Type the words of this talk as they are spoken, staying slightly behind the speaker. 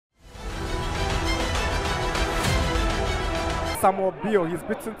Samuel Beal. He's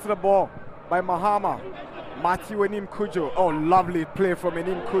beaten to the ball by Mahama. Matthew Enim Kujo. Oh, lovely play from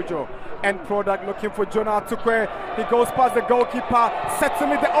Enim Kujo. End product looking for Jonah Attuquaye. He goes past the goalkeeper,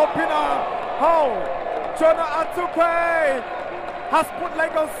 settling the opener. Oh, Jonah Attuquaye has put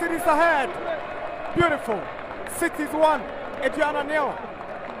Legon Cities ahead. Beautiful. Cities 1, Aduana 0.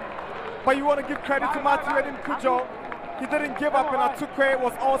 But you want to give credit to Matthew Enim Kujo. He didn't give up, and Attuquaye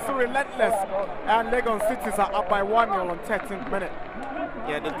was also relentless. And Legon Cities are up by 1-0 on 13th minute.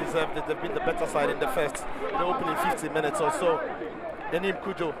 Yeah, they deserved it. They've been the better side in the opening 15 minutes or so. Enim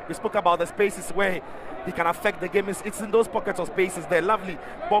Kujo, we spoke about the spaces where he can affect the game. It's in those pockets of spaces. They're lovely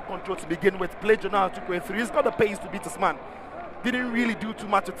ball control to begin with. Play Jonah Attuquaye through. He's got the pace to beat his man. Didn't really do too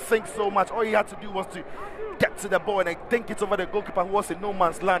much to think so much. All he had to do was to get to the ball and I think it's over the goalkeeper who was in no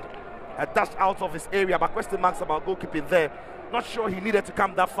man's land. A dash out of his area, but question marks about goalkeeping there. Not sure he needed to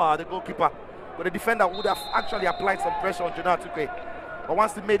come that far, the goalkeeper. But the defender would have actually applied some pressure on Jonah Attuquaye. But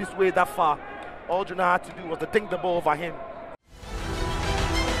once he made his way that far, all Jonah had to do was to dink the ball over him.